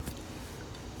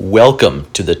Welcome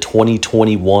to the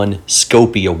 2021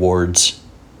 Scopie Awards,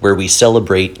 where we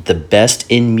celebrate the best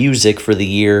in music for the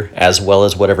year, as well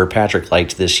as whatever Patrick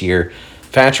liked this year.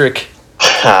 Patrick.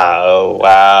 Oh,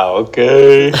 wow,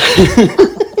 okay.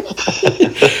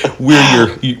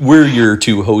 We're your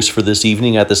two hosts for this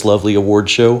evening at this lovely award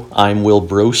show. I'm Will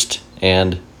Brost,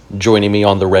 and joining me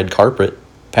on the red carpet,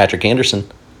 Patrick Anderson.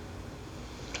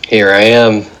 Here I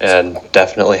am, and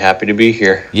definitely happy to be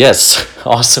here. Yes,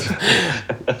 awesome.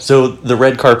 So the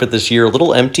red carpet this year, a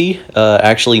little empty.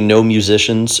 Actually, no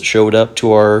musicians showed up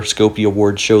to our Scopie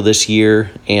Awards show this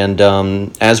year. And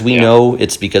as we know,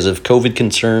 it's because of COVID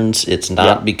concerns. It's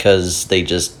not because they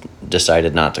just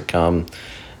decided not to come.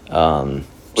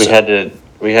 We had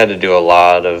to do a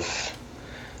lot of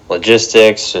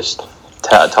logistics, just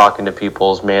talking to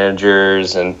people's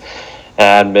managers and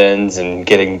admins and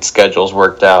getting schedules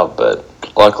worked out, but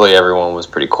luckily everyone was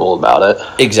pretty cool about it.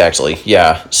 Exactly,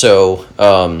 yeah. So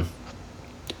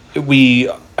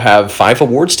we have 5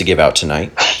 awards to give out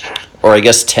tonight, or I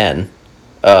guess 10,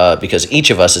 because each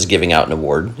of us is giving out an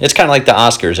award. It's kind of like the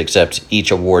Oscars, except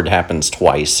each award happens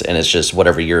twice, and it's just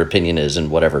whatever your opinion is and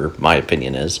whatever my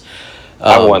opinion is.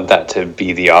 I want that to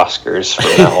be the Oscars from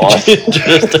now on.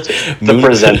 The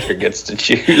presenter gets to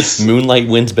choose. Moonlight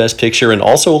wins Best Picture, and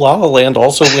also La La Land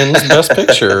also wins Best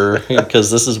Picture, because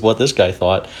this is what this guy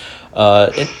thought.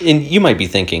 And you might be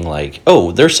thinking, like,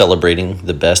 oh, they're celebrating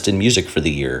the best in music for the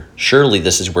year. Surely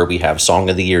this is where we have Song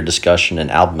of the Year discussion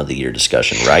and Album of the Year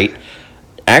discussion, right?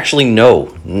 Actually,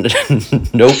 no.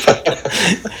 Nope.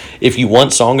 If you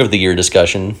want Song of the Year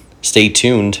discussion, stay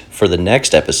tuned for the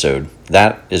next episode.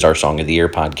 That is our Song of the Year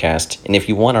podcast. And if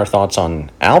you want our thoughts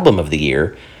on Album of the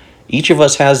Year, each of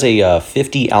us has a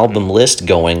 50 album list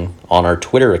going on our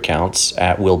Twitter accounts,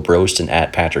 at Will Brost and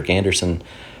at Patrick Anderson.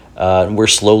 We're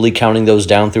slowly counting those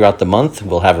down throughout the month.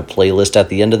 We'll have a playlist at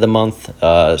the end of the month,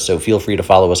 so feel free to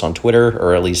follow us on Twitter,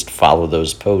 or at least follow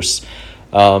those posts.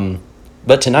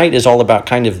 But tonight is all about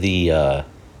kind of the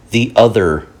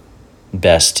other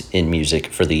best in music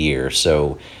for the year.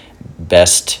 So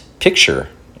Best Picture,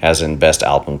 as in Best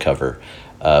Album Cover.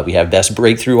 We have Best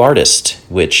Breakthrough Artist,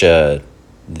 which the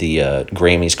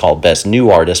Grammys call Best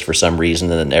New Artist for some reason,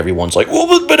 and then everyone's like,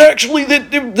 well, but actually,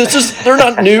 they're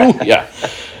not new. Yeah.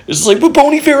 It's like, but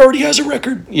Bon Iver already has a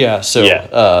record. Yeah, so...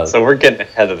 Yeah, so we're getting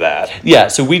ahead of that. Yeah,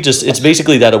 so it's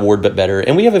basically that award, but better.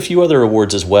 And we have a few other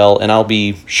awards as well, and I'll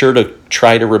be sure to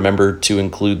try to remember to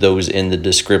include those in the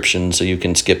description, so you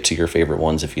can skip to your favorite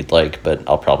ones if you'd like, but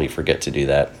I'll probably forget to do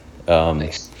that.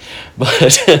 Nice. But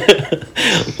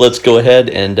let's go ahead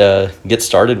and get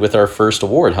started with our first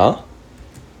award, huh?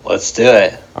 Let's do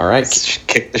it. All right. Let's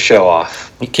kick the show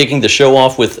off. Kicking the show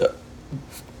off with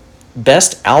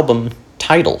Best Album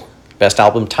Title. Best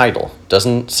Album Title.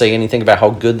 Doesn't say anything about how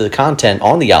good the content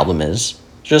on the album is.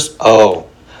 Just... Oh,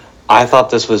 I thought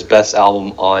this was Best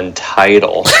Album on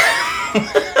Title.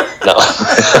 No.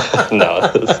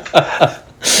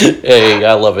 Hey,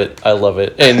 I love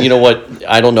it. And you know what?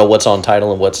 I don't know what's on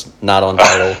Title and what's not on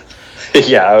Title.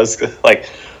 Yeah, I was like,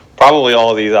 probably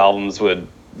all of these albums would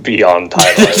be on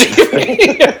Title.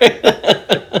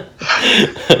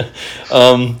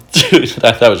 Dude,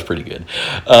 that was pretty good.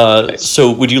 Nice.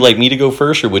 So would you like me to go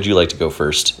first, or would you like to go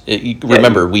first?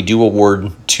 Remember, we do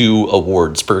award 2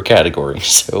 awards per category,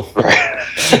 so...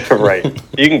 Right.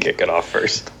 You can kick it off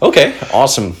first. Okay,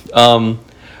 awesome. All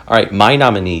right, my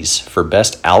nominees for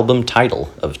Best Album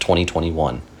Title of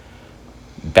 2021.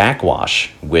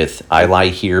 Backwash with I Lie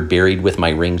Here Buried with My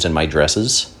Rings and My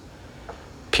Dresses.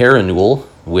 Parannoul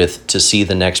with To See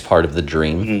the Next Part of the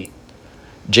Dream.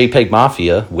 Mm-hmm. JPEG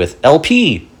Mafia with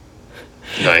LP.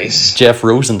 Nice. Jeff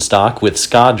Rosenstock with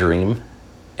Ska Dream.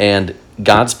 And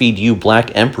Godspeed You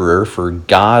Black Emperor for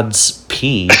God's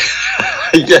P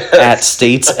yes. At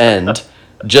State's End.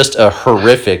 Just a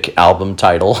horrific album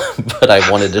title, but I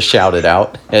wanted to shout it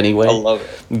out anyway. I love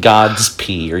it. God's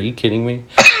P. Are you kidding me?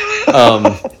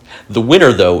 The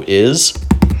winner, though, is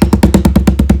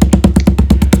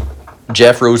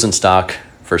Jeff Rosenstock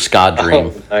for Ska Dream.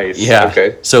 Oh, nice. Yeah.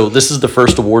 Okay. So this is the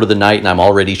first award of the night, and I'm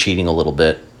already cheating a little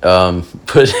bit. But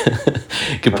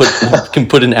can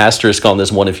put an asterisk on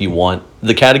this one if you want.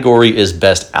 The category is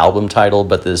Best Album Title,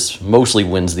 but this mostly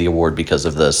wins the award because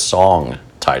of the song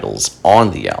titles on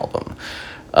the album.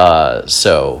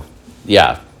 So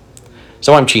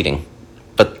I'm cheating,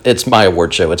 but it's my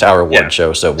award show. It's our award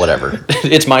show, so whatever.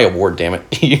 It's my award, damn it.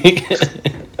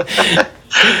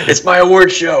 It's my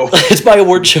award show. It's my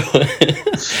award show.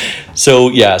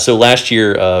 So last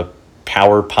year,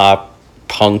 power pop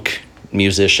punk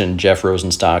musician Jeff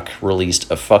Rosenstock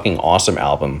released a fucking awesome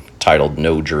album titled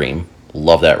No Dream.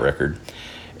 Love that record.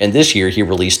 And this year he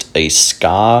released a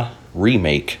ska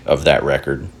remake of that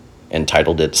record and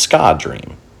titled it Ska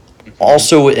Dream.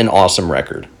 Also an awesome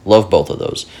record. Love both of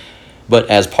those. But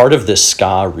as part of this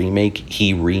ska remake,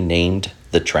 he renamed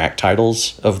the track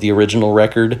titles of the original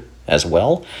record as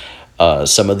well.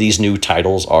 Some of these new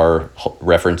titles are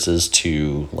references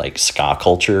to like ska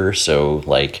culture. So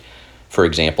like, for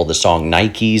example, the song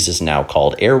Nikes is now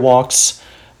called Airwalks.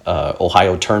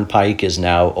 Ohio Turnpike is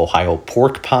now Ohio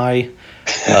Pork Pie.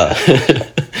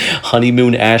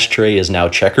 Honeymoon Ashtray is now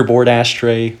Checkerboard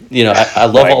Ashtray. You know, I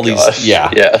love all these.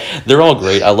 Yeah, they're all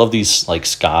great. I love these like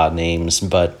ska names,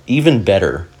 but even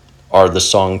better are the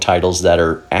song titles that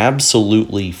are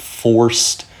absolutely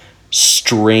forced,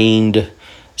 strained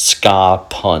ska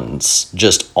puns,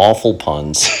 just awful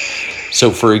puns. So,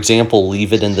 for example,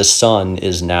 Leave It in the Sun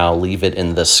is now Leave It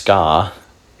in the Ska.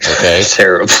 Okay.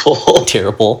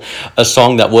 Terrible. A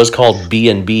song that was called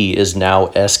B&B is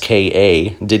now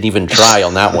SKA. Didn't even try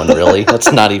on that one, really.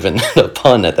 That's not even a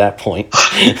pun at that point.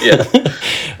 Yeah.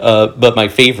 But my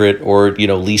favorite, or, you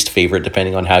know, least favorite,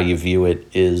 depending on how you view it,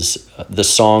 is the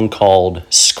song called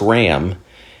Scram.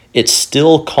 It's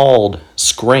still called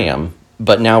Scram,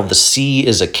 but now the C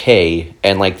is a K,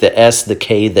 and like the S, the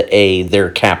K, the A,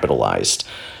 they're capitalized.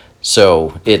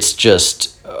 So it's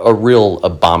just a real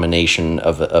abomination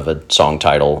of a song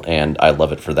title, and I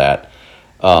love it for that.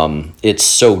 It's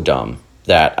so dumb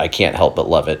that I can't help but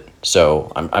love it.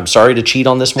 So I'm sorry to cheat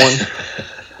on this one,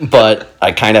 but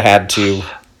I kind of had to.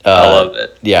 I love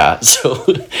it. Yeah, so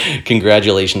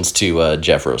congratulations to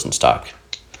Jeff Rosenstock.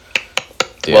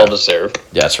 Yeah. Well deserved.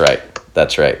 That's right.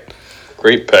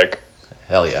 Great pick.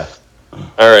 Hell yeah.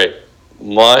 All right.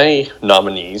 My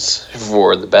nominees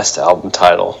for the best album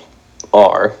title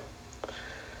are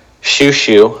Shoo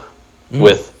Shoo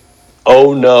with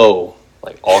Oh No,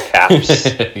 like all caps.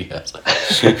 Yes.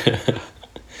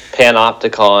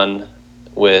 Panopticon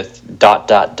with ...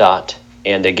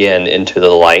 and again Into the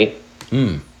Light.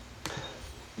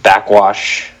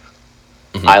 Backwash.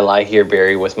 I Lie Here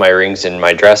Buried with My Rings and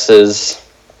My Dresses.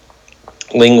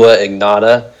 Lingua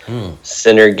Ignota.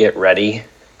 Sinner Get Ready.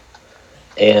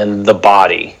 And The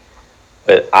Body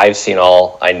with I've Seen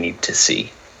All I Need to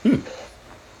See.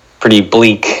 Pretty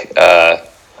bleak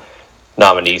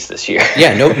nominees this year.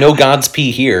 Yeah, no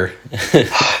Godspeed here.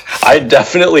 I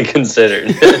definitely considered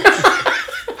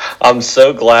it. I'm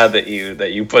so glad that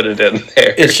you put it in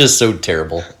there. It's just so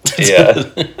terrible. Yeah.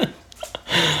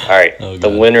 All right. Oh, the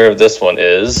winner of this one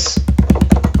is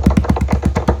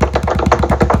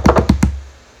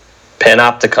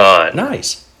Panopticon.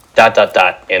 Nice. ...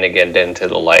 and again Into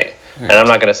the Light. Right. And I'm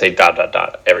not going to say ...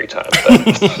 every time,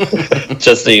 but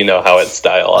just so you know how it's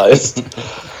stylized.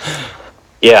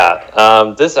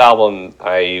 Yeah, this album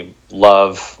I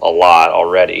love a lot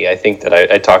already. I think that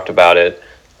I talked about it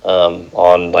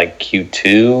on like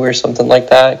Q2 or something like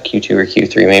that. Q2 or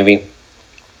Q3 maybe.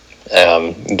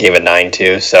 Gave it 9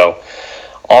 too. So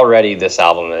already this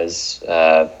album is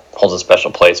holds a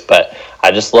special place. But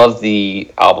I just love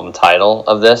the album title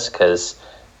of this because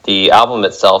the album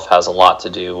itself has a lot to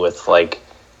do with like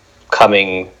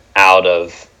coming out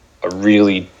of a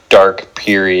really dark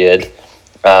period,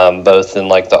 both in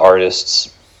like the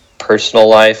artist's personal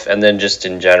life and then just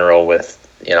in general with,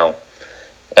 you know,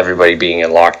 everybody being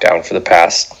in lockdown for the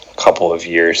past couple of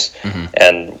years.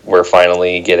 And we're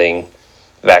finally getting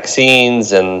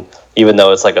vaccines, and even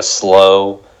though it's like a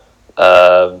slow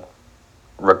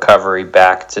recovery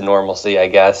back to normalcy, I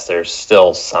guess there's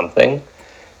still something.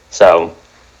 So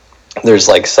there's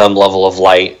like some level of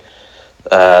light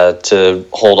to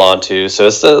hold on to. So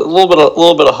it's a little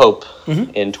bit of hope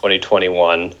in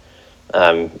 2021,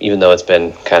 even though it's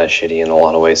been kind of shitty in a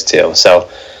lot of ways too. So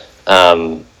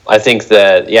I think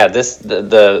that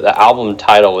the album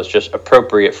title was just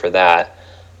appropriate for that.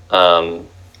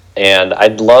 And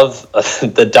I'd love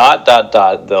the ...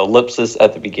 the ellipsis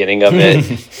at the beginning of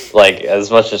it, like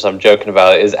as much as I'm joking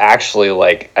about it, is actually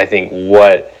like I think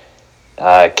what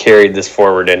carried this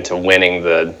forward into winning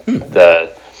the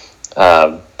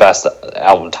best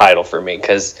album title for me,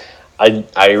 because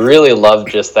I really love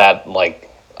just that like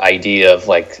idea of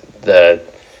like the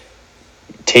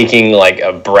taking like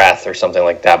a breath or something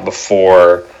like that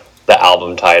before the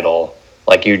album title,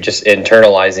 like you just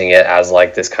internalizing it as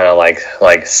like this kind of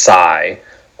like sigh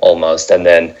almost, and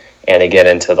again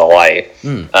Into the Light.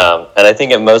 And I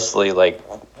think it mostly like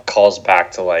calls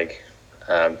back to like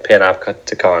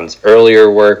Panopticon's earlier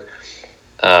work,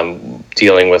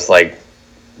 dealing with like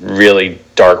really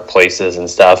dark places and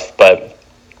stuff. But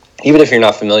even if you're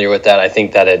not familiar with that, I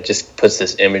think that it just puts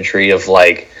this imagery of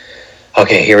like,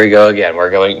 okay, here we go again.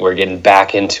 We're getting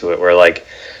back into it.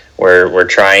 we're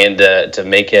trying to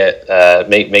make it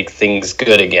make things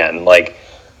good again. Like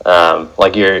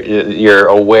you're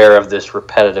aware of this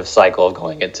repetitive cycle of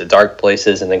going into dark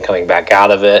places and then coming back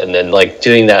out of it, and then like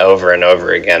doing that over and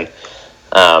over again.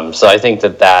 So I think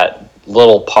that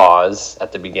little pause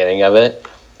at the beginning of it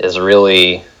is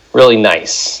really, really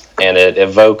nice, and it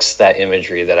evokes that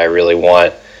imagery that I really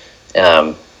want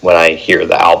when I hear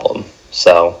the album.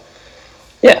 So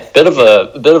yeah, bit of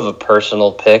a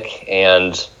personal pick,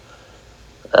 and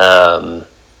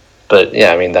but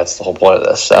yeah, I mean that's the whole point of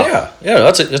this. So yeah,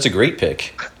 that's a great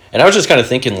pick. And I was just kind of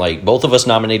thinking, like, both of us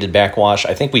nominated Backwash.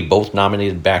 I think we both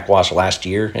nominated Backwash last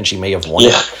year, and she may have won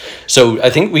it. So I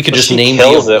think we could just name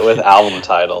kills it with album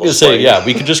titles. So yeah,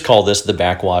 we could just call this the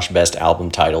Backwash Best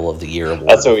Album Title of the Year award.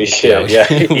 That's what we should.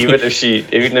 Yeah, even if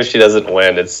she doesn't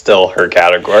win, it's still her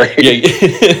category. Yeah,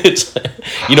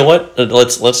 you know what?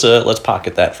 Let's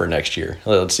pocket that for next year.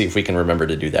 Let's see if we can remember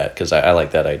to do that, because I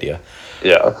like that idea.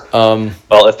 Yeah.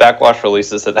 Well, if Backwash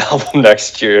releases an album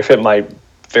next year, it might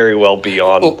very well be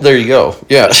on. Well, there you go.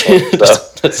 Yeah,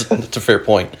 that's a fair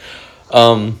point.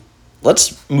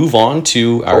 Let's move on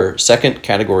to our second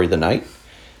category of the night,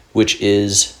 which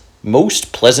is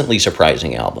most pleasantly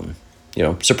surprising album. You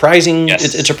know, surprising.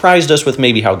 Yes. It surprised us with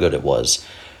maybe how good it was.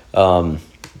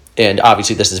 And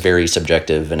obviously this is very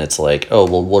subjective, and it's like, oh,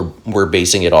 well, we're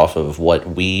basing it off of what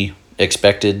we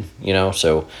expected, you know,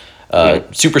 so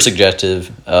super subjective.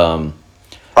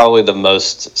 Probably the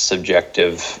most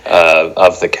subjective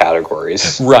of the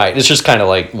categories. Right. It's just kind of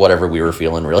like whatever we were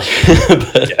feeling, really.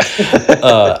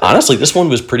 But honestly, this one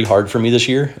was pretty hard for me this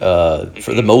year.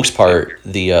 For the most part,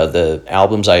 the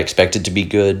albums I expected to be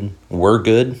good were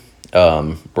good,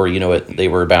 or, you know, they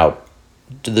were about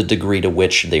to the degree to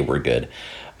which they were good.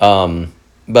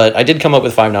 But I did come up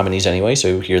with 5 nominees anyway,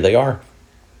 so here they are.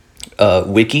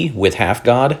 Wiki with Half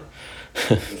God.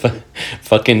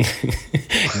 Fucking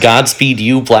Godspeed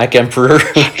You, Black Emperor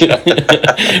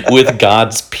with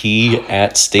God's P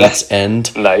at State's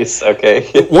End. Nice,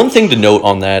 okay. One thing to note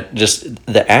on that, just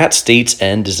the at State's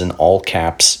End is in all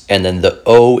caps, and then the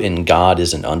O in God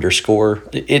is an underscore.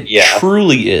 It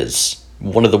truly is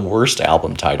one of the worst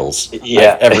album titles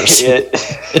I've ever seen.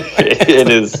 It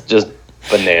is just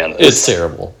bananas. It's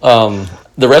terrible.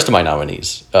 The rest of my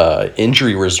nominees,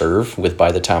 Injury Reserve with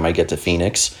By the Time I Get to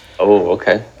Phoenix. Oh,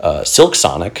 okay. Silk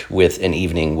Sonic with An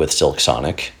Evening with Silk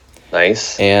Sonic.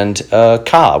 Nice. And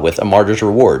Ka with A Martyr's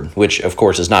Reward, which, of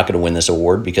course, is not going to win this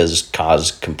award because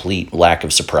Ka's complete lack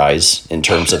of surprise in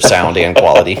terms of sound and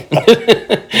quality.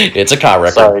 It's a Ka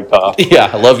record. Sorry, Ka.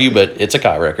 Yeah, I love you, but it's a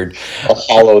Ka record. A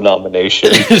hollow nomination.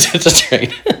 That's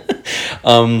right.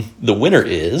 The winner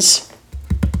is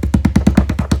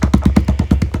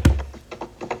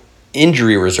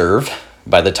Injury Reserve,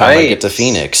 By the Time I Get to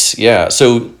Phoenix. Yeah,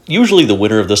 so usually the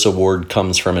winner of this award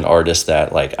comes from an artist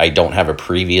that, like, I don't have a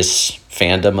previous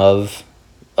fandom of,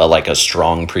 like a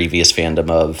strong previous fandom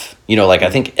of. You know, like, I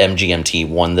think MGMT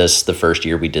won this the first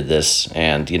year we did this,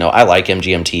 and, you know, I like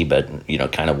MGMT, but, you know,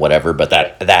 kind of whatever, but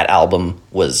that album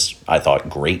was, I thought,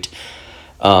 great.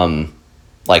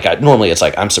 Normally it's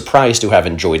like, I'm surprised to have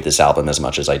enjoyed this album as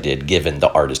much as I did, given the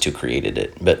artist who created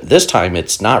it. But this time,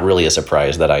 it's not really a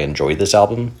surprise that I enjoyed this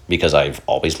album, because I've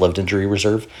always loved Injury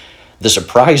Reserve. The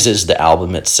surprise is the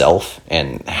album itself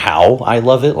and how I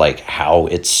love it, like how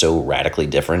it's so radically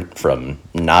different from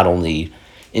not only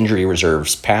Injury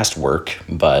Reserve's past work,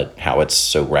 but how it's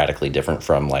so radically different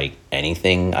from, like,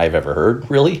 anything I've ever heard,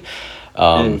 really.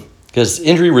 Because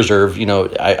Injury Reserve, you know,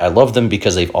 I love them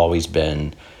because they've always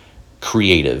been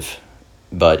creative,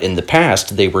 but in the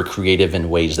past they were creative in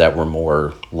ways that were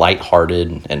more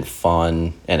lighthearted and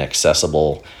fun and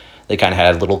accessible. They kind of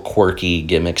had little quirky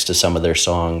gimmicks to some of their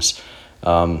songs,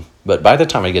 but By the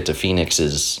Time I Get to Phoenix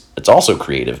it's also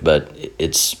creative, but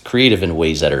it's creative in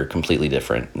ways that are completely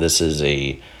different. This is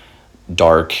a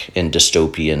dark and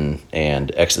dystopian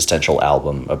and existential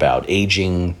album about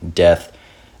aging, death,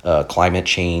 climate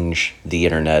change, the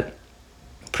internet,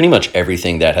 pretty much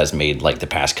everything that has made, like, the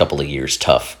past couple of years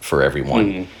tough for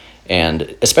everyone.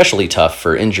 And especially tough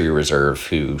for Injury Reserve,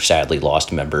 who sadly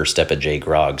lost member Stepa J.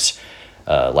 Groggs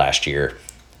last year.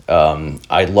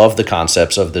 I love the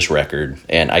concepts of this record,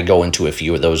 and I go into a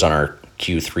few of those on our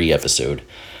Q3 episode.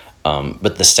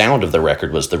 But the sound of the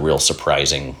record was the real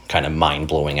surprising, kind of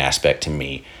mind-blowing aspect to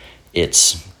me.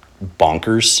 It's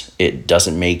bonkers. It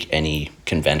doesn't make any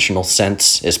conventional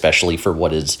sense, especially for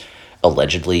what is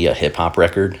allegedly a hip-hop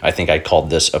record. I think I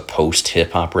called this a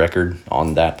post-hip-hop record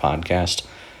on that podcast.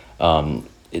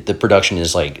 The production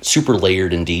is, like, super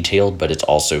layered and detailed, but it's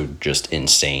also just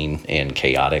insane and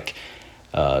chaotic.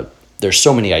 There's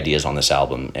so many ideas on this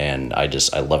album, and I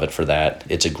love it for that.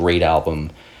 It's a great album.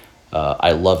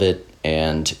 I love it,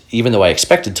 and even though I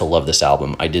expected to love this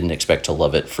album, I didn't expect to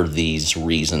love it for these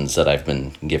reasons that I've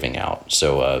been giving out.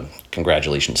 So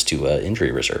congratulations to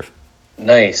Injury Reserve.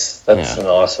 Nice. That's an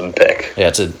awesome pick. Yeah,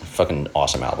 it's a fucking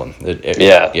awesome album.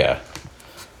 Yeah.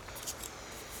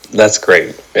 That's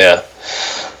great. Yeah.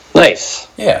 Nice.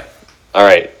 Yeah. All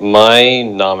right. My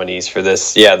nominees for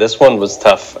this. Yeah, this one was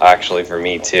tough actually for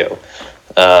me too.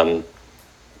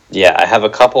 I have a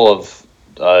couple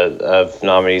of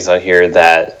nominees on here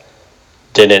that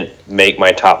didn't make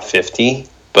my top 50,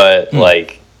 but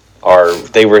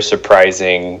they were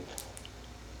surprisingly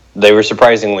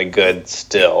good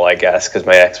still, I guess, because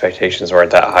my expectations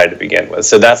weren't that high to begin with.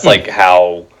 So that's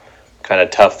how kind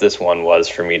of tough this one was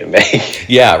for me to make.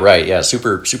 Yeah, right. Yeah,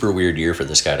 super weird year for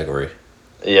this category.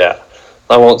 Yeah.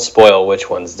 I won't spoil which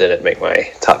ones didn't make my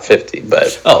top 50,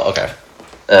 but... Oh, okay.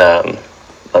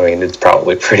 It's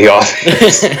probably pretty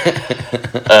obvious.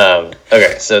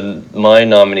 Okay, so my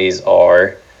nominees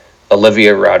are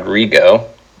Olivia Rodrigo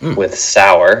with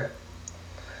Sour,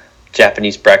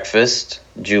 Japanese Breakfast,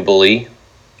 Jubilee,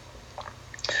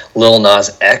 Lil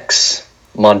Nas X,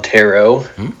 Montero,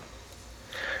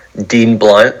 Dean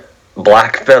Blunt,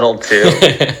 Black Metal 2,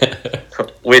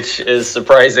 which is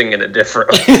surprising in a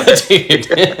different way.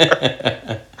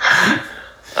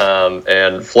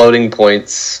 And Floating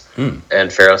Points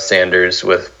and Pharoah Sanders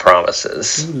with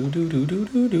Promises. And,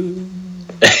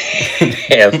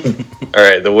 all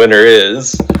right, the winner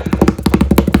is...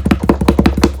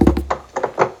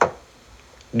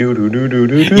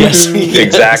 Yes,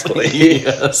 exactly.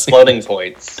 Yes. Floating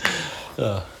Points.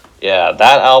 Yeah,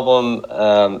 that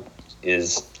album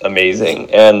is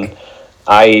amazing, and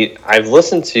I've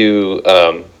listened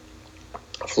to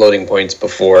Floating Points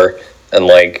before, and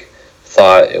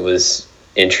thought it was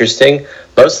interesting.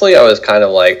 Mostly, I was kind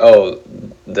of like, oh,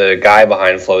 the guy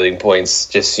behind Floating Points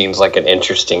just seems like an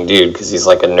interesting dude because he's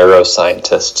like a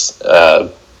neuroscientist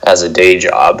as a day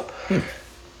job.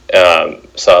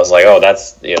 So I was like, oh,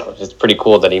 that's, it's pretty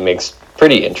cool that he makes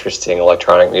pretty interesting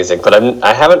electronic music. But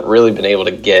I haven't really been able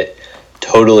to get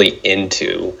totally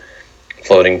into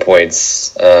Floating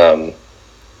Points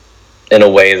in a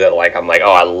way that I'm like,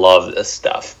 oh, I love this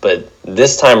stuff. But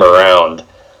this time around,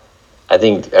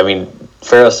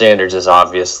 Pharoah Sanders is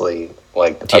obviously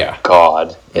a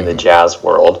god in the jazz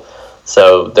world.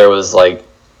 So there was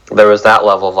that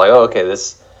level of oh, okay,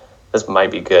 this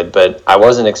might be good, but I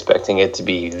wasn't expecting it to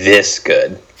be this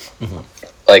good.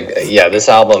 This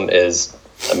album is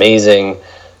amazing.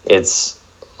 It's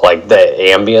the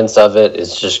ambience of it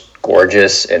is just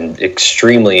gorgeous and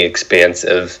extremely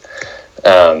expansive.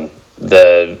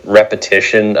 The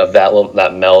repetition of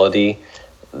that melody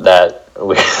that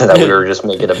we were just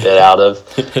making a bit out of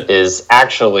is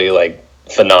actually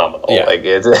phenomenal. Yeah.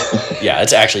 It's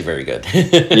it's actually very good.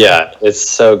 Yeah, it's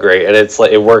so great, and it's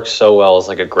it works so well as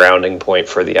a grounding point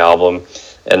for the album.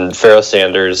 And Pharoah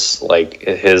Sanders,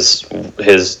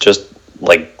 his just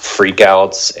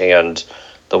freakouts and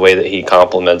the way that he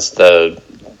complements the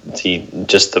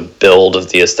build of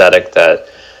the aesthetic that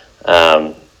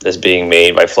is being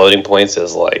made by Floating Points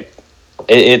is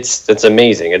it's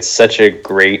amazing. It's such a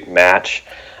great match.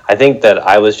 I think that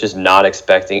I was just not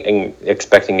expecting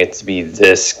it to be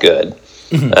this good.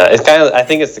 It's I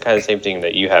think it's the kind of same thing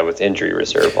that you had with Injury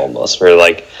Reserve almost, where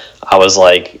I was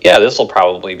yeah, this will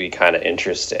probably be kind of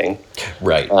interesting,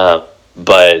 right?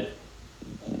 But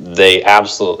they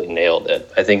absolutely nailed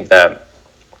it. I think that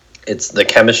the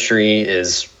chemistry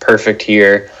is perfect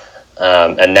here,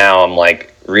 and now I'm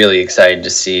really excited to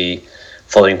see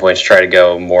Floating Points try to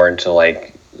go more into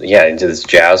into this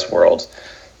jazz world.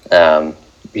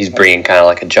 He's bringing kind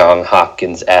of a John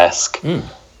Hopkins-esque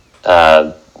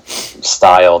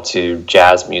style to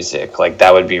jazz music.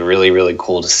 That would be really, really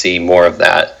cool to see more of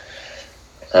that.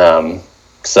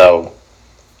 So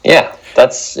yeah,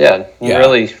 that's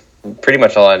really pretty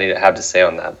much all I have to say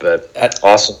on that. But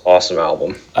awesome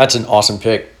album. That's an awesome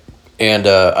pick, and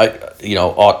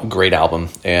great album.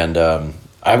 And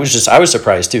I was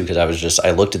surprised too, because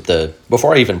I looked at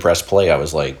before I even pressed play, I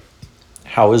was like,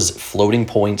 how is Floating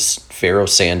Points, Pharoah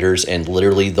Sanders, and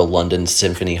literally the London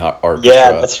Symphony Orchestra?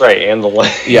 Yeah, that's right. And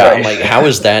yeah, right. I'm like, how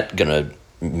is that gonna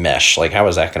mesh? How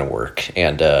is that gonna work?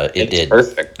 And it did.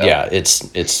 Perfect. Though. Yeah,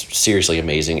 it's seriously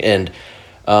amazing, and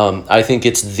I think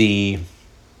it's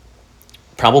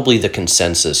probably the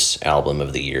consensus album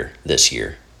of the year this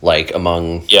year.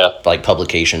 Among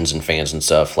publications and fans and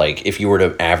stuff. If you were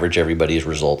to average everybody's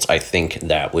results, I think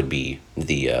that would be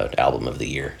the album of the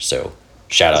year. So.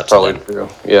 Shout out to them. True.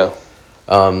 Yeah.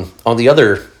 On the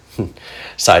other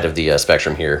side of the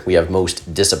spectrum here, we have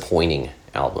most disappointing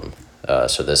album.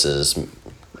 So this is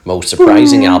most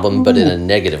surprising album, but in a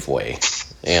negative way.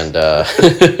 And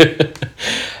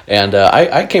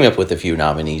I came up with a few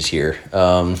nominees here.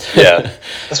 Yeah,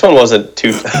 this one wasn't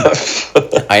too tough.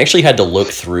 I actually had to look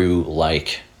through,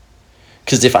 like,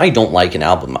 because if I don't like an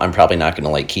album, I'm probably not going to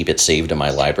like keep it saved in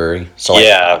my library. So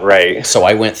right. So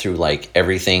I went through like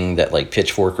everything that like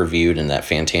Pitchfork reviewed and that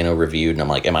Fantano reviewed, and I'm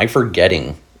like, am I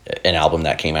forgetting an album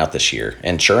that came out this year?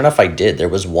 And sure enough, I did. There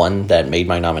was one that made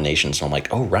my nomination, so I'm like,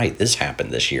 oh right, this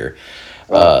happened this year.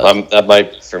 That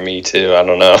might be for me too. I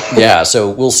don't know. Yeah, so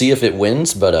we'll see if it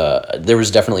wins, but there was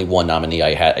definitely one nominee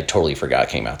I totally forgot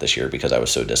came out this year because I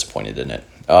was so disappointed in it.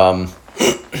 All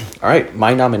right,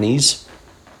 my nominees: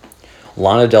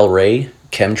 Lana Del Rey,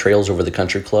 Chemtrails Over the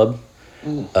Country Club.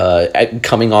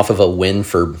 Coming off of a win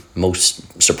for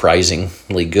most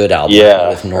surprisingly good album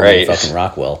with Norman fucking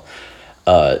Rockwell.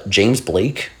 James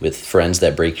Blake with Friends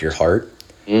That Break Your Heart.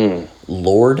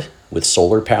 Lorde with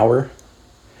Solar Power.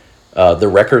 The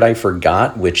record I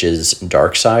forgot, which is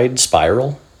Dark Side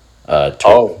Spiral.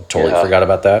 Totally forgot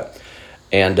about that.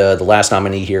 And the last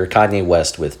nominee here, Kanye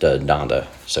West with Donda.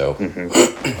 So,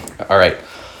 all right.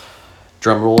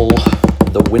 Drum roll.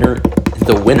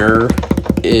 The winner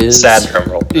is sad drum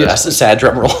roll. Yes, sad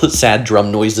drum roll. Sad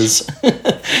drum noises.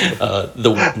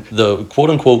 The quote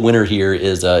unquote winner here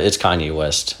is it's Kanye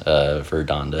West for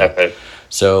Donda. Okay.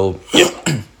 So.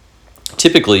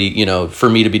 Typically, you know, for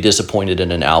me to be disappointed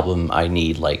in an album, I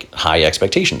need like high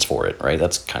expectations for it, right?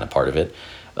 That's kind of part of it.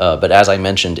 But as I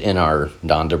mentioned in our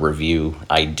Donda review,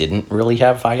 I didn't really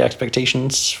have high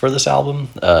expectations for this album.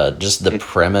 Just the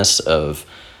premise of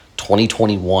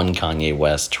 2021 Kanye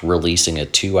West releasing a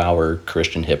 2-hour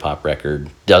Christian hip hop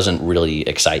record doesn't really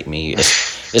excite me,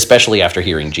 especially after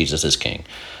hearing Jesus is King.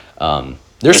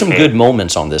 There's some good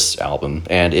moments on this album,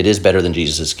 and it is better than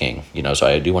Jesus is King, you know, so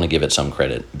I do want to give it some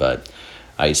credit, but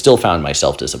I still found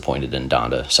myself disappointed in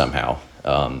Donda somehow.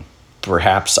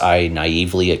 Perhaps I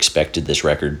naively expected this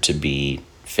record to be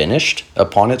finished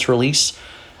upon its release.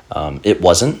 It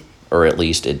wasn't, or at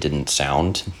least it didn't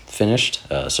sound finished,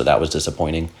 so that was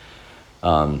disappointing.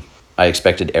 I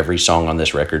expected every song on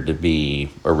this record to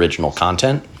be original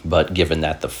content, but given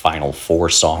that the final 4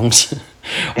 songs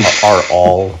are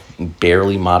all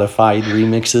barely modified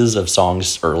remixes of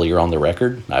songs earlier on the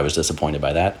record, I was disappointed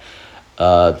by that.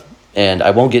 And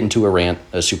I won't get into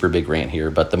a super big rant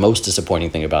here, but the most disappointing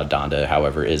thing about Donda,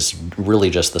 however, is really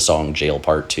just the song Jail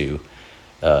Part 2,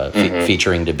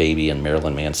 featuring DaBaby and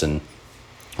Marilyn Manson.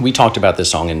 We talked about this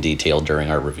song in detail during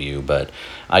our review, but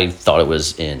I thought it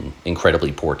was in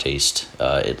incredibly poor taste.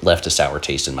 It left a sour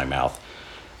taste in my mouth.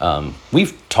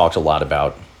 We've talked a lot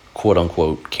about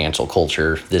quote-unquote cancel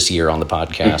culture this year on the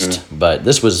podcast, but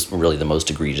this was really the most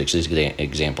egregious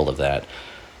example of that.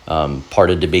 Part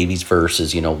of DaBaby's verse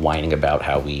is, you know, whining about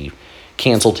how we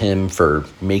canceled him for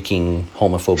making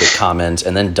homophobic comments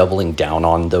and then doubling down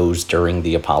on those during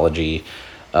the apology.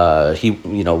 He,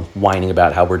 you know, whining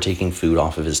about how we're taking food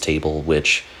off of his table,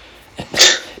 which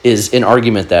is an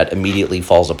argument that immediately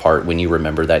falls apart when you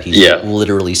remember that he's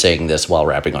literally saying this while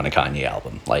rapping on a Kanye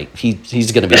album. Like,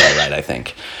 he's going to be all right, I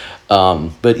think.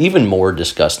 But even more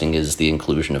disgusting is the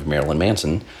inclusion of Marilyn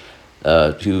Manson,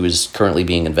 who is currently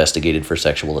being investigated for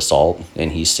sexual assault,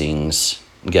 and he sings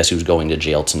Guess Who's Going to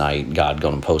Jail Tonight, God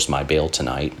Gonna Post My Bail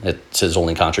Tonight. It's his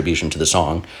only contribution to the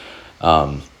song.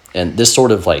 And this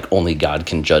sort of like only God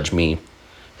can judge me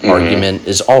argument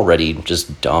is already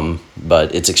just dumb,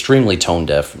 but it's extremely tone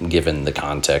deaf given the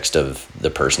context of the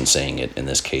person saying it in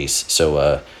this case.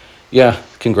 So yeah,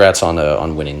 congrats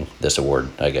on winning this award,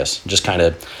 I guess. Just kind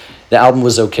of, the album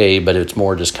was okay, but it's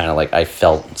more just kind of like I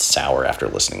felt sour after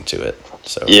listening to it.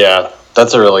 So yeah,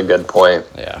 that's a really good point.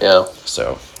 Yeah.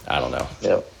 So I don't know.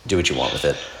 Yeah. Do what you want with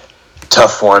it.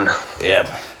 Tough one.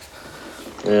 Yeah.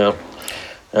 Yeah.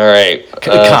 All right.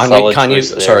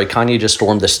 Kanye just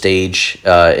stormed the stage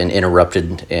and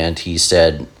interrupted, and he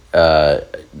said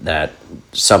that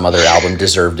some other album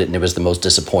deserved it, and it was the most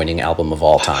disappointing album of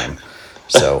all time.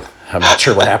 So I'm not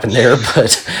sure what happened there,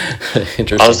 but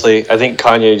interesting. Honestly, I think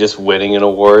Kanye just winning an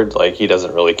award, like, he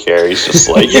doesn't really care. He's just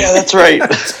like, yeah, that's right.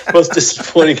 Most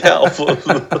disappointing album.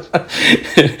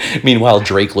 Meanwhile,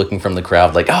 Drake looking from the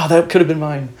crowd like, oh, that could have been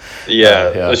mine. Yeah,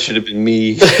 that should have been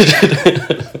me.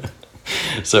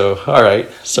 So, all right.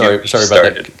 Sorry about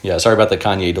that. Yeah, sorry about the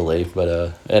Kanye delay.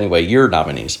 But anyway, your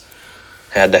nominees.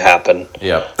 Had to happen.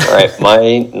 Yeah. All right,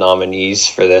 my nominees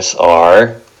for this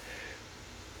are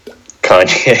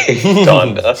Kanye,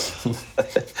 Donda,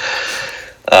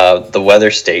 The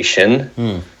Weather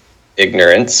Station,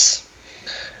 Ignorance.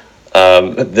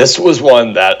 This was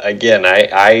one that, again,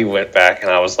 I went back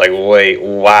and I was like, wait,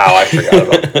 wow, I forgot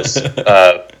about this.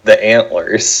 The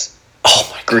Antlers.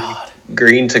 Oh my god.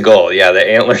 Green to Gold. Yeah, the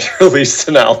Antlers released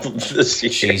an album this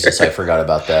year. Jesus, I forgot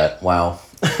about that. Wow.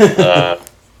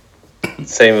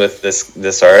 Same with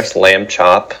this artist, Lamb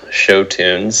Chop, Show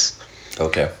Tunes.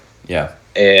 Okay. Yeah.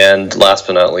 And last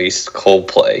but not least,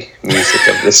 Coldplay, Music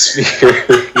of the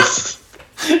Spheres.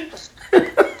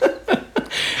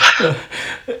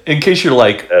 In case you're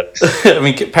like, I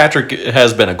mean, Patrick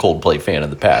has been a Coldplay fan in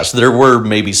the past. There were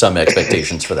maybe some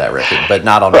expectations for that record, but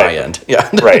not on my end. Yeah.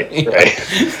 Right.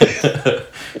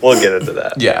 We'll get into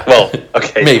that. Yeah. Well,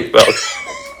 okay. Maybe. Well,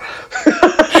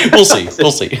 We'll see.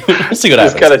 We'll see what just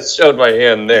happens. kind of showed my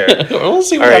hand there. We'll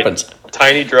see what All right, happens.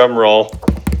 Tiny drum roll.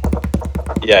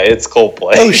 Yeah, it's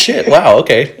Coldplay. Oh shit! Wow.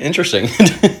 Okay. Interesting.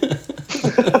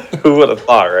 Who would have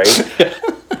thought, right?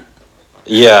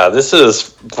 Yeah, this is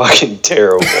fucking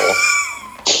terrible.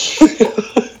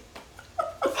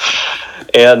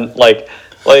 And like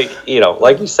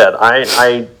you said,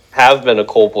 I have been a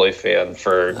Coldplay fan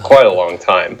for quite a long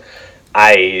time.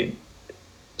 I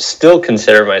still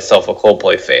consider myself a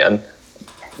Coldplay fan,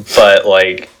 but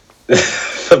like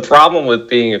the problem with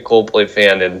being a Coldplay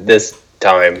fan in this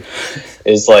time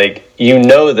is like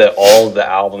that all of the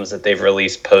albums that they've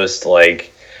released post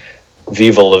like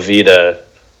Viva La Vida,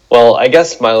 well, I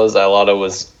guess Milo Xyloto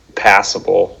was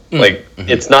passable. Like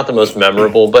it's not the most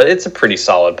memorable, but it's a pretty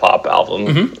solid pop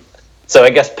album. So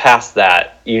I guess past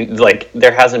that,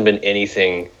 there hasn't been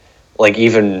anything like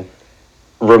even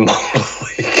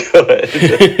remotely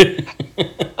good.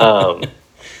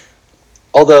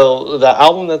 Although the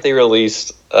album that they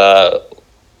released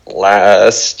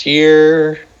last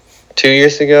year, 2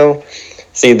 years ago,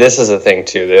 see, this is a thing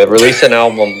too. They released an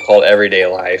album called Everyday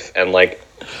Life, and like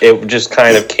it just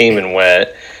kind of came and went,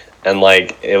 and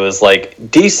like it was like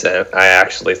decent. I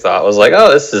actually thought, I was like,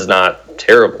 oh, this is not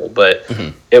terrible, but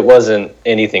it wasn't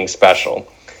anything special.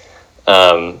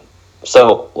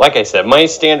 So, like I said, my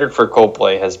standard for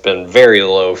Coldplay has been very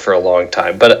low for a long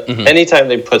time. But anytime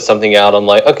they put something out, I'm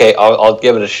like, okay, I'll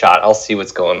give it a shot. I'll see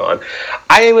what's going on.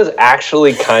 I was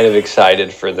actually kind of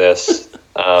excited for this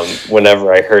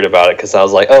whenever I heard about it, because I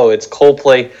was like, oh, it's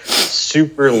Coldplay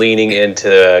super leaning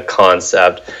into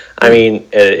concept. I mean,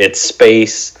 it's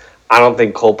space. I don't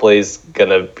think Coldplay's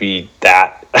gonna be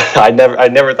that. I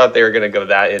never thought they were gonna go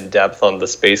that in depth on the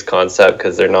space concept,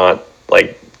 because they're not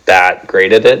like that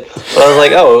great at it. But I was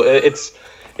like, oh,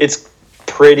 it's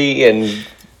pretty and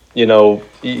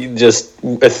just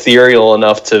ethereal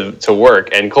enough to work.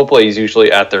 And Coldplay is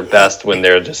usually at their best when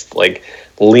they're just like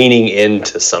leaning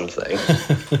into something.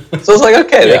 So I was like,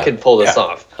 okay, they could pull this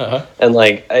off. And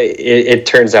like it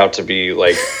turns out to be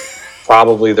like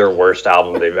probably their worst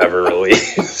album they've ever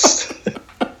released.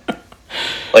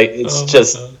 Like it's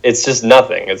just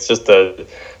nothing. It's just a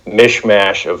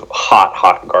mishmash of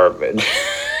hot garbage.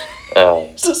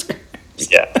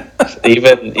 Yeah,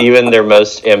 even their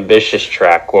most ambitious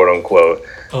track, quote unquote,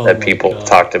 that people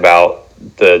talked about,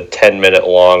 the 10-minute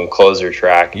long closer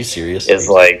track. Are you serious? Is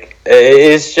like,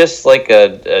 it's just like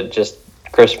a just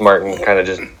Chris Martin kind of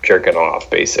just jerking off,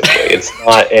 basically. It's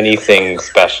not anything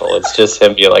special. It's just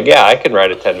him being like, yeah, I can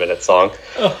write a 10-minute song.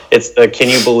 It's the can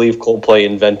you believe Coldplay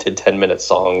invented 10-minute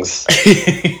songs?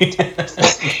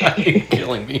 You're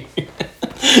killing me.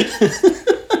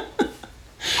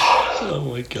 Oh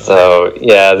my god. So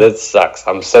yeah, that sucks.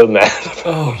 I'm so mad about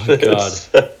Oh my this.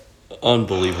 god.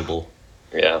 Unbelievable.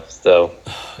 Yeah, so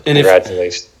And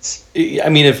congratulations.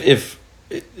 if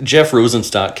Jeff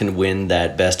Rosenstock can win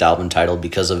that best album title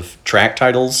because of track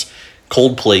titles,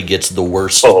 Coldplay gets the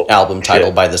worst album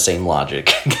title by the same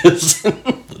logic.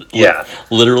 Yeah.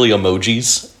 Literally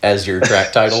emojis as your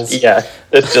track titles. Yeah,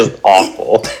 it's just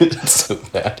awful. It's so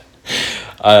bad.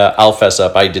 I'll fess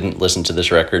up. I didn't listen to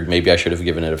this record. Maybe I should have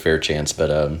given it a fair chance,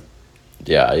 but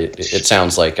yeah, it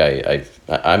sounds like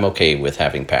I'm okay with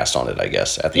having passed on it, I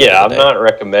guess. At the end of the day. I'm not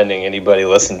recommending anybody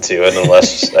listen to it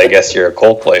unless I guess you're a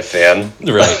Coldplay fan.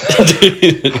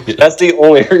 Right. That's the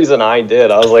only reason I did.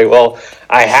 I was like, well,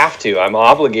 I have to. I'm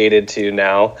obligated to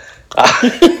now.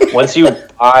 Once you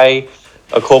buy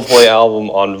a Coldplay album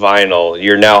on vinyl,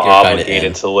 you're now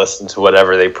obligated to listen to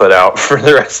whatever they put out for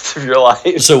the rest of your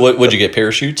life. So would you get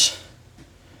Parachutes?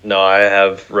 No, I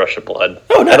have Rush of Blood.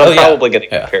 Oh, no. And I'm probably going to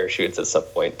get Parachutes at some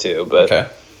point too. But okay,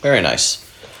 very nice.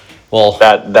 Well,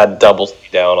 that doubles me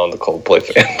down on the Coldplay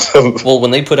fandom. Well,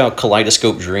 when they put out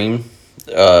Kaleidoscope Dream,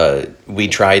 we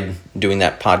tried doing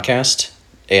that podcast,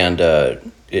 and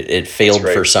it failed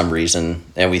for some reason.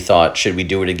 And we thought, should we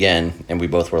do it again? And we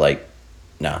both were like,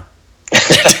 no.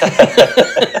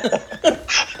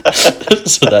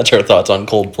 So that's our thoughts on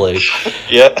Coldplay.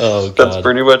 Yeah, Oh, that's God.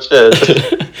 pretty much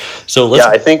it. So Yeah, let's.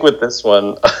 I think with this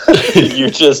one, you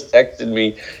just texted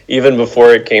me even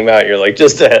before it came out. You're like,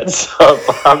 just a heads up,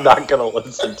 I'm not going to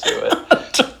listen to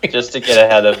it. Just to get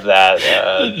ahead of that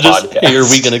Just, podcast. hey, are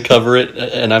we going to cover it?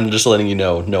 And I'm just letting you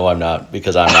know, no, I'm not,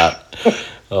 because I'm not.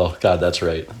 Oh, God, that's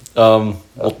right. Well,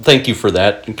 thank you for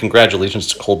that, and congratulations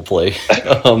to Coldplay.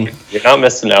 You're not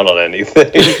missing out on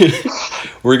anything.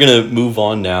 We're going to move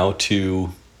on now to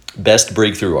Best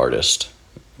Breakthrough Artist.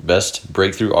 Best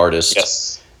Breakthrough Artist.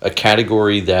 Yes. A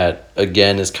category that,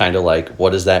 again, is kind of like, what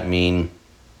does that mean?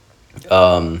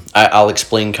 I'll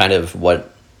explain kind of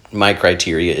what my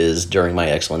criteria is during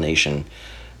my explanation.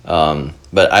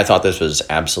 But I thought this was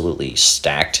absolutely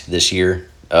stacked this year.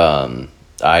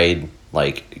 I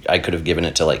could have given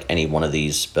it to like any one of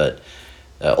these, but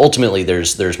ultimately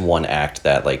there's one act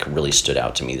that like really stood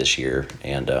out to me this year,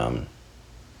 and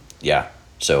yeah,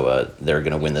 so they're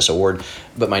gonna win this award.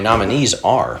 But my nominees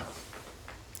are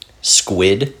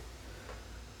Squid,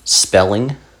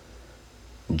 Spelling,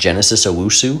 Genesis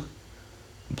Owusu,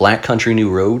 Black Country New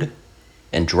Road,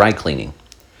 and Dry Cleaning.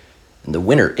 And the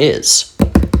winner is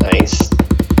Nice.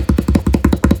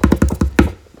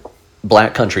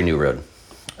 Black Country New Road.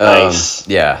 Nice.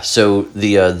 Yeah, so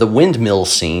the windmill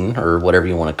scene, or whatever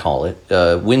you want to call it,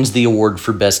 wins the award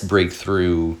for best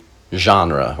breakthrough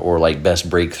genre, or like best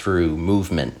breakthrough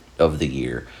movement of the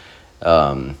year.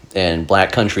 And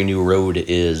Black Country New Road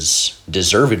is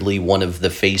deservedly one of the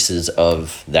faces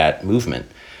of that movement.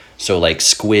 So like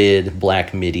Squid,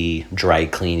 Black Midi, Dry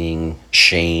Cleaning,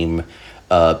 Shame,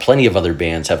 plenty of other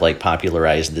bands have like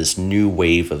popularized this new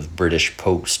wave of British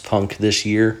post-punk this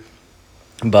year.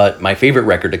 But my favorite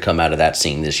record to come out of that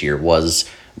scene this year was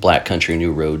Black Country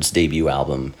New Road's debut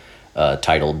album,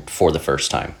 titled For the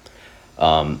First Time.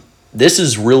 This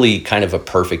is really kind of a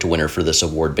perfect winner for this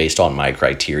award based on my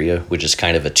criteria, which is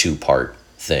kind of a two-part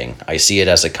thing. I see it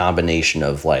as a combination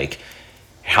of like,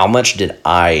 how much did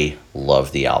I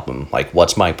love the album? Like,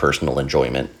 what's my personal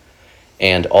enjoyment?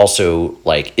 And also,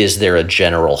 like, is there a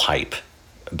general hype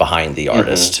behind the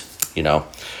artist, you know?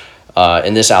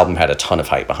 And this album had a ton of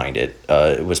hype behind it.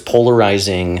 It was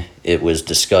polarizing. It was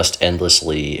discussed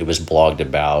endlessly. It was blogged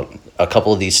about. A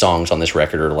couple of these songs on this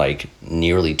record are like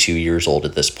nearly 2 years old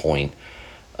at this point.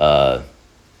 And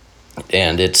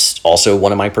it's also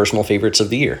one of my personal favorites of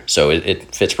the year. So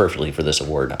it fits perfectly for this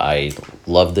award. I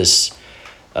love this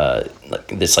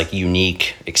this like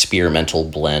unique experimental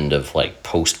blend of like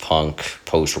post-punk,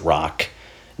 post-rock,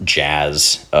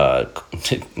 jazz, the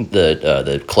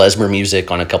klezmer music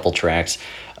on a couple tracks.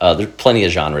 There's plenty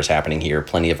of genres happening here,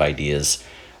 plenty of ideas.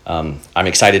 I'm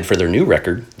excited for their new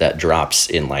record that drops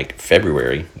in like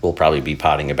February. We'll probably be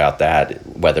potting about that,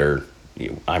 whether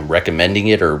I'm recommending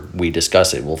it or we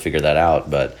discuss it. We'll figure that out,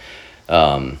 but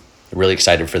really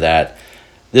excited for that.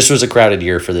 This was a crowded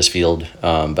year for this field,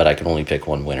 but I can only pick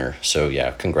one winner. So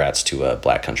yeah, congrats to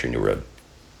Black Country New Road.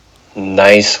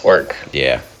 Nice work.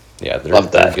 Yeah,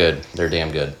 Love that. they're good. They're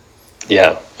damn good.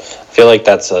 Yeah. I feel like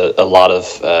that's a lot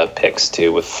of picks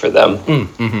too for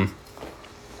them.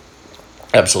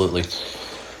 Absolutely.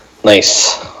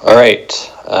 Nice. All right.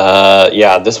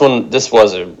 Yeah, this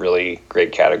was a really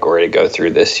great category to go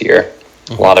through this year.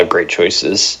 A lot of great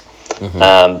choices.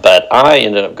 But I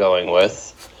ended up going with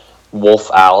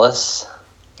Wolf Alice,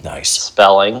 Nice.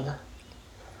 Spelling,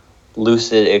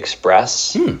 Lucid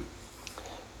Express,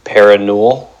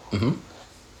 Paranul,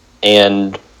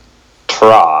 and Tra.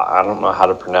 I don't know how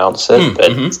to pronounce it,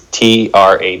 but it's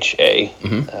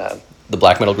TRHA. The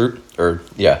black metal group, or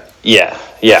yeah. Yeah,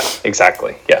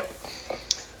 exactly. Yeah.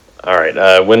 All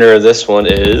right. Winner of this one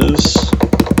is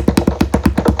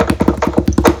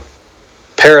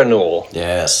Paranul.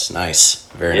 Yes, nice.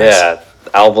 Very nice. Yeah.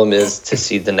 Album is To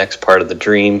See the Next Part of the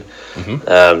Dream.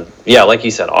 Yeah, like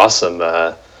you said, awesome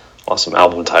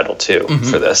album title too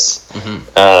for this.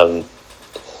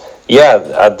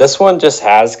 This one just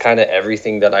has kind of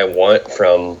everything that I want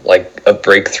from like a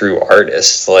breakthrough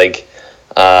artist. Like,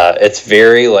 it's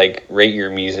very like rate your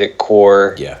music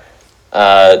core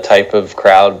type of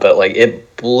crowd, but like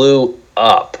it blew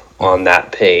up on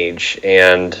that page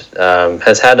and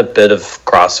has had a bit of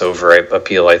crossover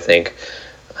appeal, I think.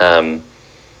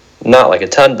 Not like a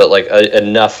ton, but like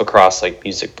enough across like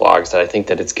music blogs that I think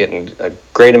that it's getting a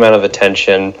great amount of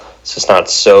attention. It's just not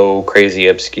so crazy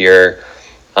obscure.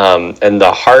 And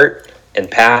the heart and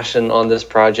passion on this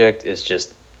project is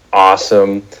just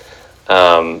awesome.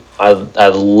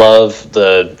 I love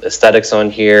the aesthetics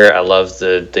on here. I love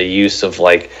the use of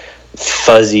like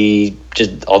fuzzy,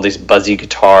 just all these buzzy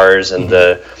guitars and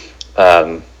the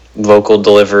vocal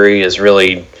delivery is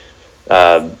really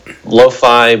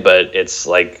lo-fi, but it's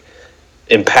like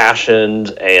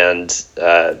impassioned and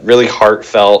really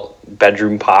heartfelt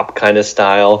bedroom pop kind of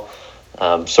style,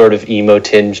 sort of emo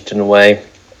tinged in a way.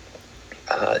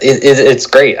 It's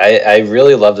great. I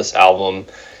really love this album.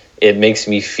 It makes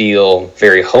me feel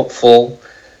very hopeful,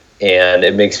 and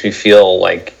it makes me feel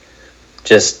like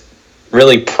just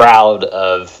really proud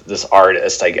of this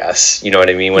artist, I guess. You know what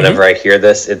I mean? Whenever I hear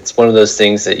this, it's one of those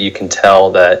things that you can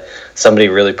tell that somebody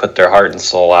really put their heart and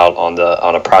soul out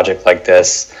on a project like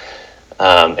this,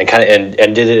 and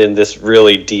did it in this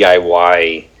really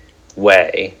DIY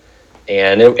way,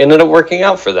 and it ended up working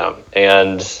out for them.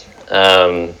 And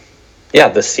yeah,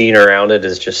 the scene around it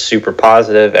is just super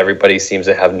positive. Everybody seems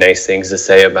to have nice things to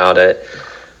say about it.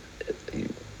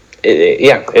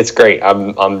 Yeah, it's great.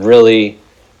 I'm really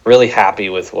happy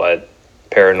with what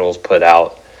Parannoul's put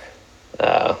out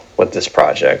with this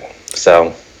project.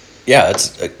 So Yeah,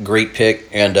 it's a great pick,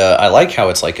 and I like how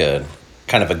it's like a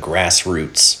kind of a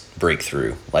grassroots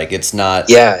breakthrough. Like it's not.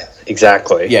 yeah,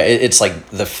 exactly. Yeah, it's like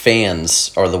the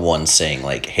fans are the ones saying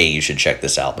like, "Hey, you should check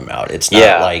this album out." It's not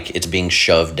Yeah. like it's being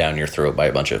shoved down your throat by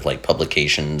a bunch of like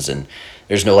publications, and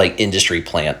there's no like industry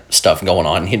plant stuff going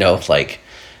on. Like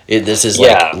this is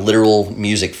like Yeah. literal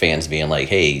music fans being like,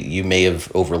 "Hey, you may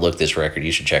have overlooked this record.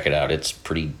 You should check it out. It's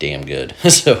pretty damn good."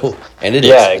 So, and it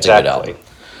is. Yeah, It's a good exactly. album.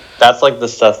 That's like the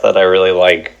stuff that I really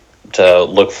like to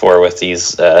look for with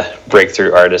these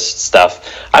breakthrough artist stuff.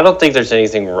 I don't think there's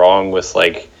anything wrong with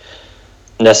like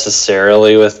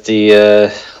necessarily with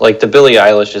the like the Billie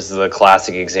Eilish is the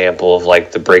classic example of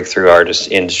like the breakthrough artist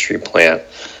industry plant.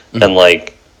 And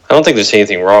like I don't think there's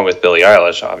anything wrong with Billie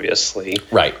Eilish, obviously.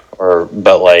 Right.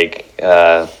 But like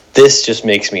this just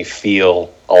makes me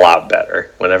feel a lot better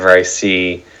whenever I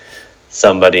see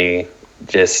somebody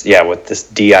just with this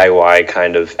DIY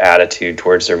kind of attitude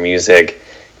towards their music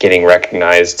getting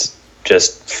recognized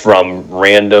just from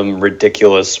random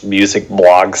ridiculous music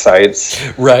blog sites.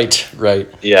 Right.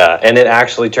 Yeah, and it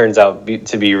actually turns out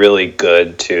to be really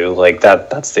good too. Like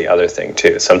that's the other thing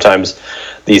too. Sometimes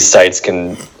these sites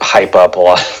can hype up a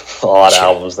lot of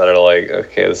albums that are like,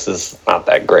 okay, this is not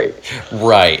that great.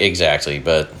 Right, exactly.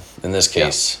 But in this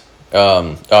case,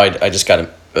 I just got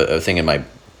a thing in my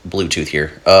Bluetooth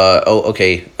here.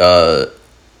 Okay.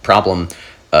 Problem.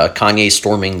 Kanye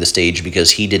storming the stage because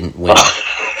he didn't win.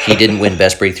 He didn't win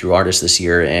Best Breakthrough Artist this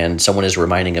year, and someone is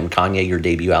reminding him, Kanye, your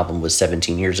debut album was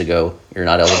 17 years ago. You're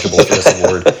not eligible for this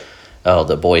award. Oh,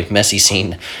 the boy, messy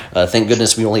scene. Thank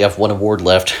goodness we only have one award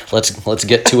left. Let's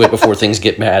get to it before things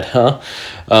get mad, huh?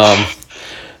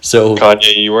 So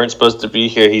Kanye, you weren't supposed to be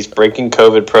here. He's breaking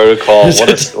COVID protocol.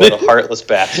 What a heartless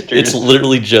bastard. it's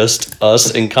literally just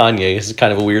us and Kanye. It's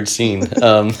kind of a weird scene.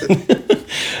 Stay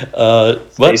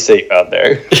safe out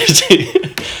there.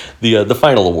 The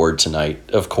final award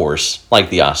tonight, of course, like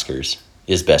the Oscars,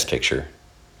 is Best Picture,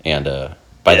 and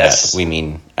by Yes. that we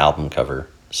mean album cover.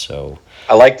 So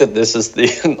I like that this is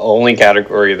the only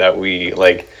category that we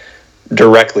like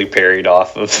directly parodied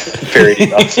off Oscars.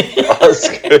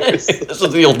 this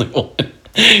is the only one.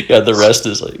 Yeah, the rest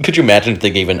is like. Could you imagine if they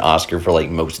gave an Oscar for like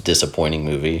most disappointing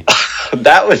movie?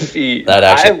 That would be. That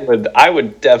actually- I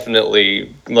would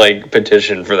definitely like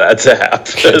petition for that to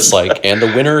happen. It's like, and the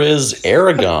winner is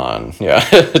Aragon. Yeah.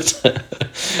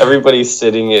 Everybody's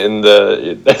sitting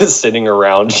sitting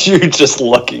around you, just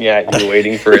looking at you,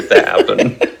 waiting for it to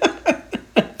happen.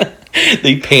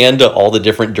 They pan to all the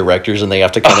different directors and they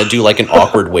have to kind of do like an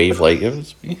awkward wave, like it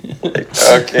was me.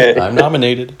 Okay. I'm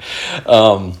nominated.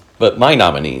 But my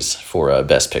nominees for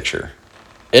Best Picture,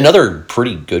 another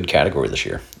pretty good category this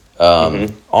year,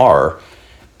 are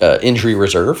Injury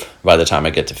Reserve, By the Time I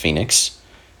Get to Phoenix,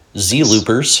 Z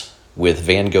Loopers with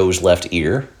Van Gogh's Left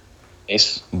Ear,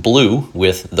 Nice. Blue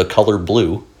with The Color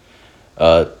Blue,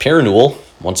 Parannoul,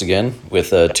 once again, with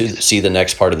To See the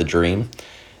Next Part of the Dream,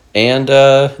 and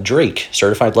Drake,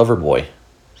 Certified Lover Boy.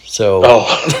 So,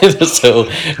 so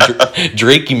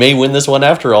Drake, you may win this one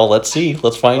after all. Let's see.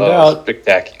 Let's find out.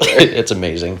 Spectacular. It's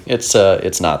amazing. It's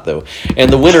not though.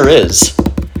 And the winner is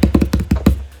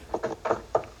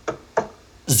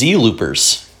Z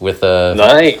Loopers with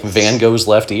Nice. Van Gogh's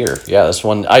Left Ear. Yeah, this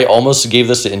one I almost gave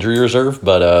this to Injury Reserve,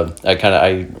 but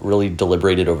I really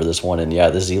deliberated over this one, and yeah,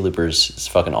 the Z Loopers is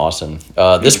fucking awesome.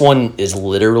 This one is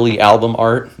literally album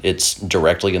art. It's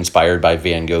directly inspired by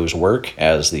Van Gogh's work,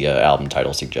 as the album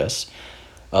title suggests.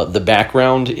 The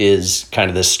background is kind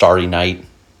of this Starry Night,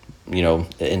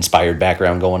 inspired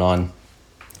background going on.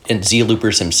 And Z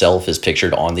Loopers himself is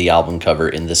pictured on the album cover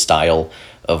in the style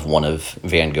of one of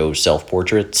Van Gogh's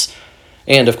self-portraits.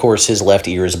 And of course, his left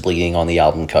ear is bleeding on the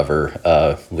album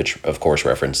cover, which of course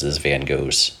references Van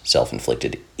Gogh's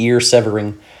self-inflicted ear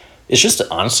severing. It's just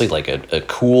honestly like a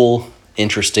cool,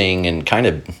 interesting, and kind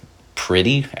of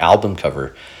pretty album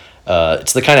cover.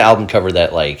 It's the kind of album cover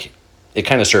that like it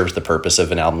kind of serves the purpose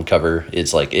of an album cover.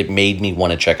 It's like it made me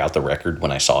want to check out the record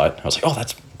when I saw it. I was like, oh,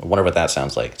 I wonder what that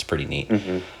sounds like. It's pretty neat.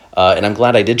 And I'm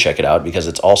glad I did check it out because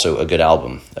it's also a good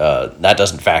album. That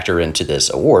doesn't factor into this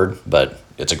award, but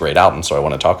it's a great album, so I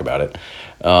want to talk about it.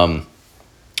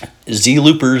 Z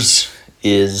Loopers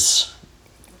is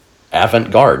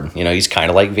avant-garde. You know, he's kind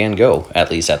of like Van Gogh, at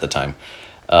least at the time.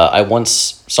 I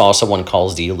once saw someone call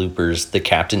Z Loopers the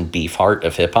Captain Beefheart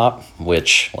of hip-hop,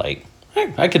 which, like,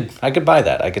 I could buy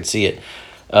that. I could see it.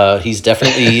 He's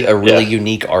definitely a really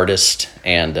unique artist,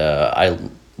 and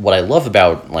what I love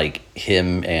about like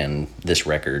him and this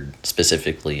record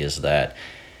specifically is that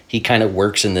he kind of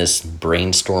works in this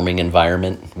brainstorming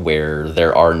environment where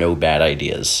there are no bad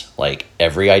ideas. Like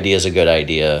every idea is a good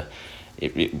idea.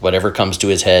 Whatever comes to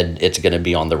his head, it's going to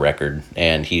be on the record.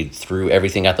 And he threw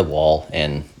everything at the wall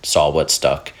and saw what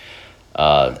stuck.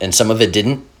 And some of it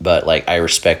didn't, but like I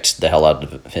respect the hell out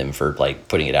of him for like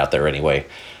putting it out there anyway.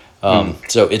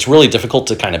 So it's really difficult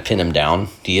to kind of pin him down.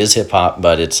 He is hip hop,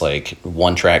 but it's like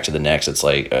one track to the next. It's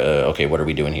like, okay, what are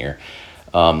we doing here?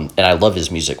 And I love his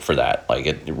music for that. Like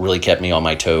it really kept me on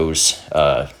my toes.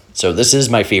 So this is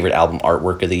my favorite album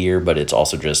artwork of the year, but it's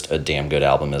also just a damn good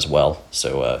album as well.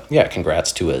 So yeah,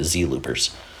 congrats to Z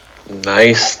Loopers.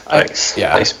 Nice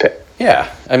pick.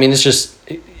 Yeah, I mean it's just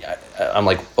I'm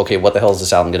like, okay, what the hell is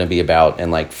this album going to be about?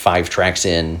 And like 5 tracks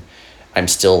in, I'm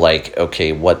still like,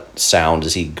 okay, what sound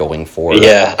is he going for?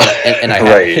 Yeah. And I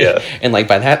had, and like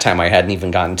by that time I hadn't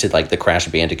even gotten to like the Crash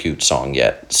Bandicoot song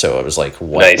yet. So I was like,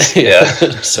 what? Nice. Yeah.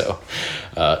 So,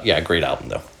 yeah, great album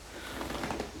though.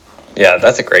 Yeah,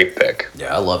 that's a great pick.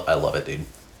 Yeah, I love it, dude.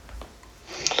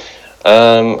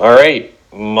 All right.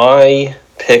 My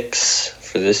picks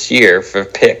for this year for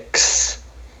picks.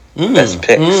 Best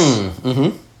picks.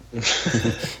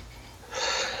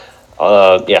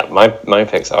 Yeah, my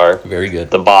picks are very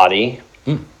good. The Body.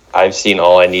 I've seen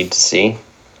all I need to see.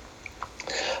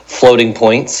 Floating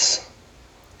Points.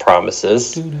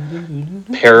 Promises.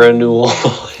 Parannoul.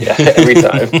 Yeah, every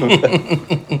time.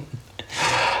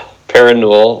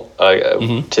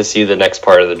 Parannoul, to see the next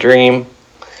part of the dream.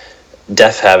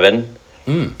 Deaf Heaven.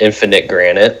 Infinite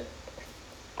Granite.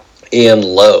 And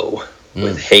Low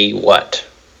with Hey What.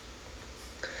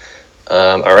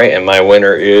 All right, and my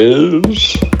winner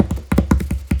is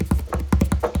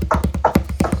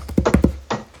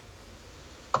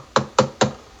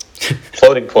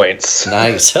Floating Points.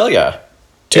 Nice, hell yeah!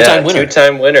 Two-time winner.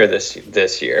 Two-time winner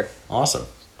this year. Awesome.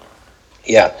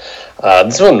 Yeah,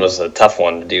 this one was a tough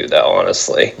one to do, though,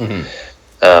 honestly.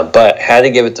 But had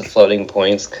to give it to Floating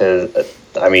Points because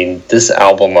I mean, this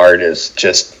album art is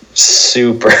just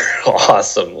super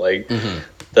awesome. Like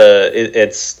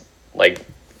it's like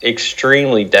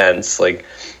extremely dense. Like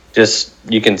just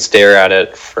you can stare at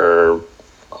it for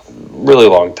a really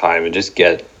long time and just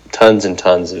get tons and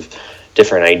tons of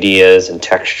different ideas and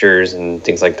textures and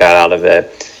things like that out of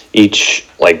it. Each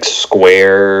like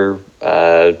square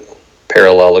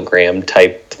parallelogram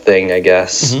type thing, I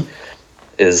guess,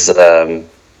 is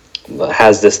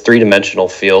has this 3-dimensional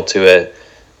feel to it,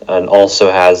 and also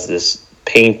has this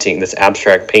painting, this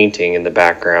abstract painting in the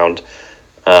background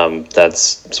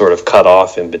that's sort of cut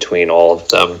off in between all of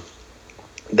them.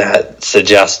 That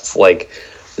suggests like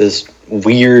this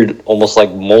weird, almost like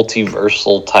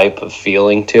multiversal type of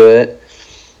feeling to it.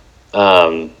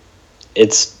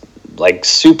 It's like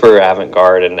super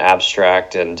avant-garde and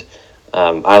abstract, and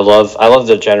I love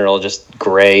the general just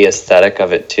gray aesthetic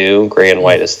of it too, gray and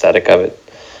white aesthetic of it,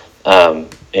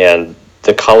 and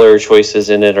the color choices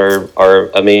in it are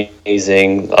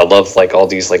amazing. I love like all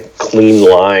these like clean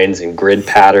lines and grid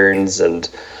patterns, and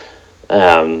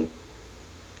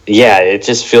yeah, it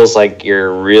just feels like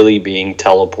you're really being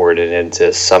teleported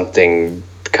into something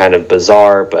kind of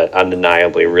bizarre but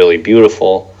undeniably really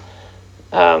beautiful.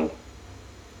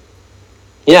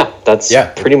 Yeah, that's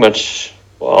pretty much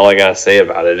all I gotta say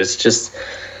about it.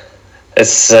 It's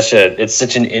such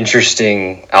an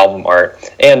interesting album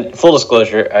art. And full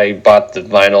disclosure, I bought the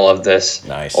vinyl of this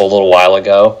a little while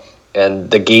ago, and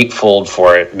the gatefold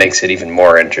for it makes it even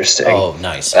more interesting. Oh,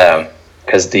 nice.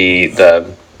 Because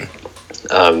the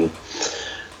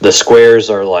squares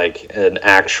are like an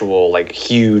actual like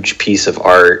huge piece of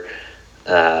art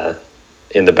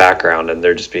in the background, and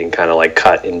they're just being kind of like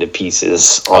cut into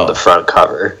pieces on the front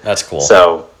cover. That's cool.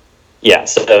 So yeah,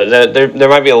 so there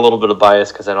might be a little bit of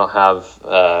bias because I don't have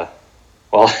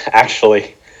well,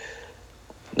 actually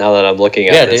Now that I'm looking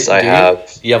at Yeah, this, do I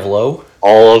have you have Low?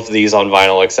 all of these on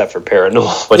vinyl except for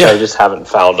Paranormal, which I just haven't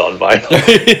found on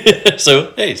vinyl.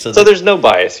 So hey, So there's no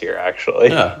bias here, actually.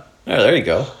 yeah, there you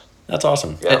go. That's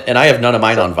awesome. Yeah. And I have none of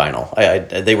mine on vinyl. I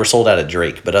they were sold out at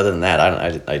Drake, but other than that,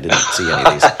 I didn't see any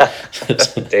of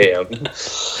these. Damn.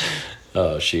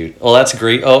 Oh shoot. Well, that's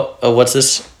great. Oh, what's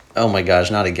this? Oh my gosh,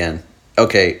 not again.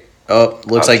 Okay. Oh,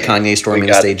 looks like Okay, Kanye storming we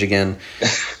the got stage again.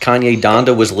 Kanye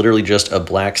Donda was literally just a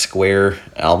black square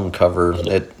album cover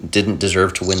that didn't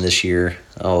deserve to win this year.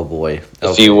 Oh boy.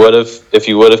 If you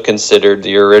would have considered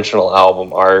the original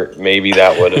album art, maybe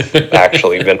that would have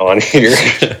actually been on here.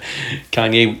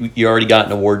 Kanye, you already got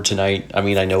an award tonight. I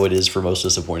mean, I know it is for most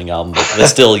disappointing album, but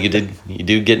still, you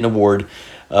do get an award.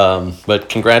 But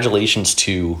congratulations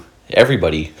to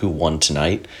everybody who won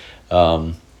tonight.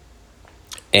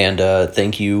 And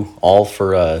thank you all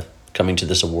for coming to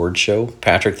this award show.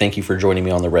 Patrick, thank you for joining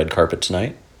me on the red carpet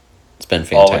tonight. It's been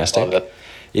fantastic. Always love it.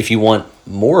 If you want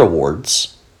more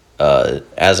awards,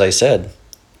 as I said,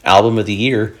 Album of the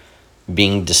Year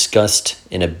being discussed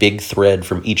in a big thread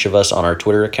from each of us on our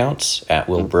Twitter accounts, at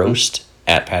Will Brost,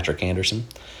 at Patrick Anderson.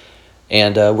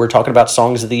 And we're talking about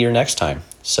Songs of the Year next time.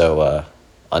 So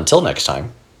until next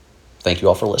time, thank you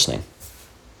all for listening.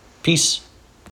 Peace.